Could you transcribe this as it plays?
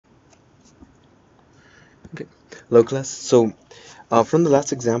Okay, hello class. So from the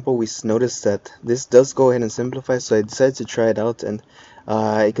last example, we noticed that this does go ahead and simplify. So I decided to try it out, and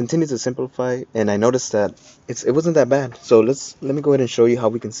it continued to simplify. And I noticed that it wasn't that bad. So let me go ahead and show you how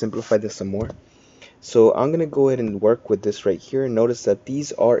we can simplify this some more. So I'm gonna go ahead and work with this right here. Notice that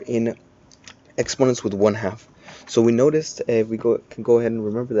these are in exponents with 1/2. So we noticed we can go ahead and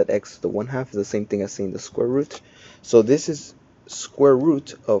remember that x to the 1/2 is the same thing as saying the square root. So this is square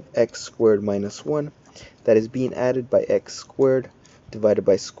root of x squared minus 1 that is being added by x squared divided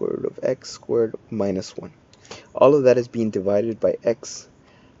by square root of x squared minus 1. All of that is being divided by x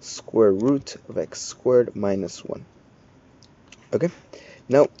square root of x squared minus 1. Okay,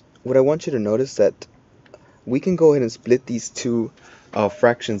 now what I want you to notice that we can go ahead and split these two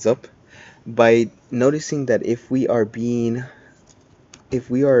fractions up by noticing that if we are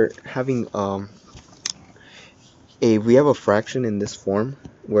having we have a fraction in this form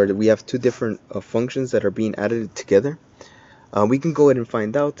where we have two different functions that are being added together, we can go ahead and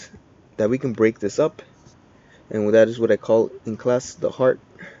find out that we can break this up, and that is what I call in class the heart,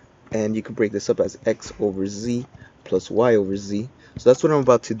 and you can break this up as x over z plus y over z. So that's what I'm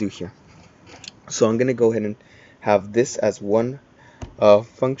about to do here. So I'm going to go ahead and have this as one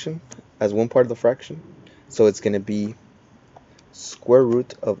function, as one part of the fraction. So it's going to be square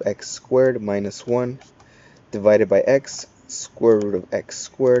root of x squared minus 1 divided by x square root of x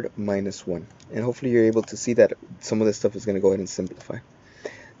squared minus 1. And hopefully you're able to see that some of this stuff is going to go ahead and simplify.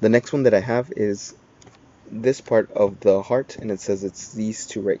 The next one that I have is this part of the heart, and it says it's these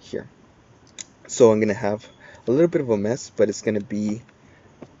two right here. So I'm going to have a little bit of a mess, but it's going to be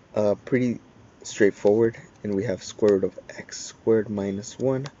pretty straightforward. And we have square root of x squared minus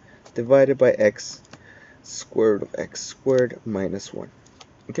 1 divided by x square root of x squared minus 1.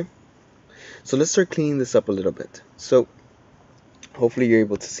 Okay? So let's start cleaning this up a little bit. So hopefully you're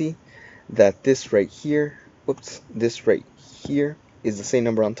able to see that this right here, this right here is the same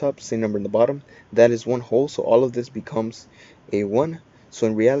number on top, same number in the bottom. That is one whole, so all of this becomes a 1. So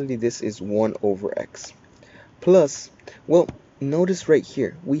in reality, this is 1 over x. Plus, well, notice right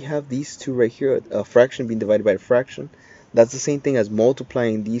here, we have these two right here, a fraction being divided by a fraction. That's the same thing as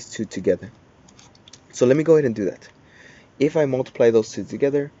multiplying these two together. So let me go ahead and do that. If I multiply those two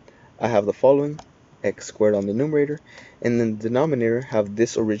together, I have the following, x squared on the numerator, and then the denominator have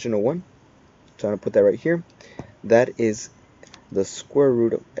this original one. So I'm going to put that right here. That is the square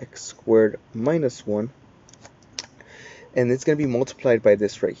root of x squared minus 1, and it's going to be multiplied by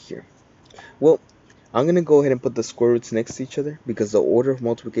this right here. Well, I'm going to go ahead and put the square roots next to each other because the order of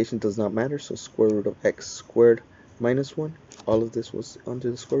multiplication does not matter. So square root of x squared minus 1. All of this was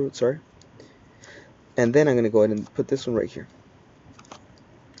under the square root, sorry. And then I'm going to go ahead and put this one right here.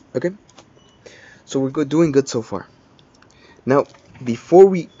 Okay, so we're doing good so far. Now, before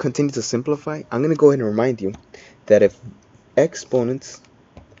we continue to simplify, I'm going to go ahead and remind you that if exponents,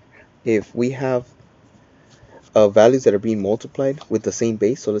 if we have values that are being multiplied with the same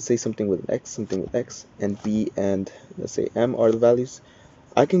base, so let's say something with an x, something with x, and b and let's say m are the values,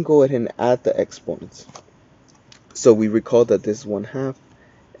 I can go ahead and add the exponents. So we recall that this 1/2,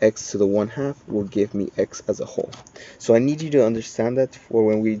 x to the 1/2 will give me x as a whole. So I need you to understand that for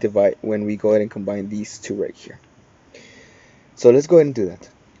when we go ahead and combine these two right here. So let's go ahead and do that.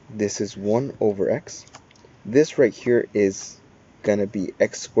 This is 1 over x. This right here is gonna be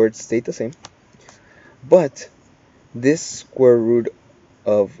x squared, stayed the same, but this square root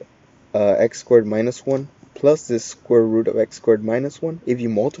of x squared minus 1 plus this square root of x squared minus 1, if you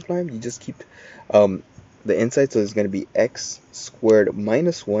multiply them, you just keep the inside, so it's going to be x squared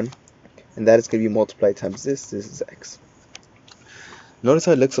minus 1, and that is going to be multiplied times this is x. Notice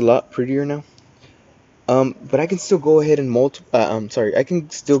how it looks a lot prettier now. But I can still go ahead and I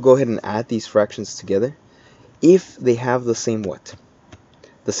can still go ahead and add these fractions together if they have the same what?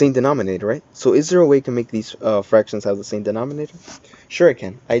 The same denominator, right? So is there a way to make these fractions have the same denominator? Sure, I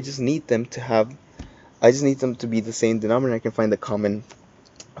can. I just need them to be the same denominator. I can find the common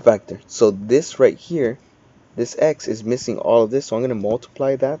factor. So this right here, this x is missing all of this, so I'm going to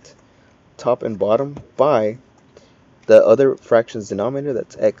multiply that top and bottom by the other fraction's denominator.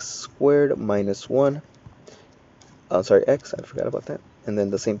 That's x squared minus 1. X, I forgot about that. And then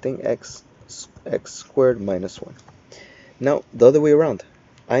the same thing, x squared minus 1. Now, the other way around,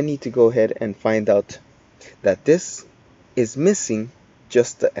 I need to go ahead and find out that this is missing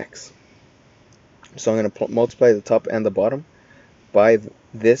just the x. So I'm going to multiply the top and the bottom by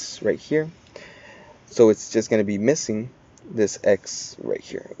this right here. So it's just going to be missing this x right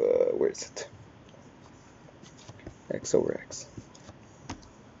here. Where is it? X over x.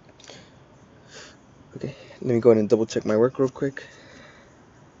 Okay, let me go ahead and double check my work real quick.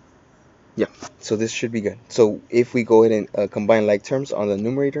 Yeah, so this should be good. So if we go ahead and combine like terms on the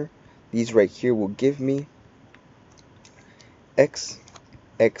numerator, these right here will give me x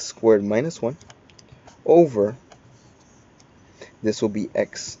squared minus 1 over, this will be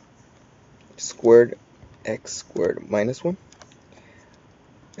x squared minus 1,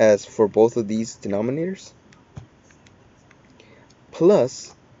 as for both of these denominators,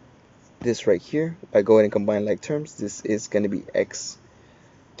 plus this right here. I go ahead and combine like terms, this is going to be x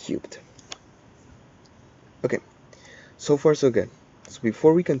cubed. Okay, so far so good. So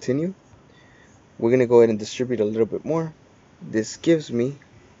before we continue, we're going to go ahead and distribute a little bit more. This gives me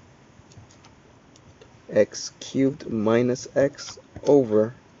x cubed minus x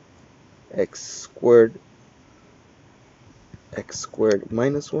over x squared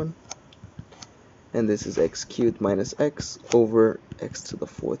minus 1, and this is x cubed minus x over x to the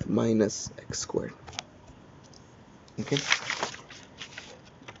 4th minus x squared. Okay,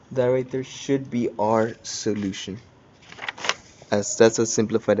 that right there should be our solution, as that's as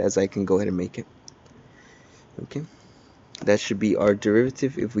simplified as I can go ahead and make it. Okay, that should be our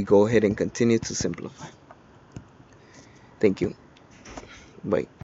derivative if we go ahead and continue to simplify. Thank you. Bye.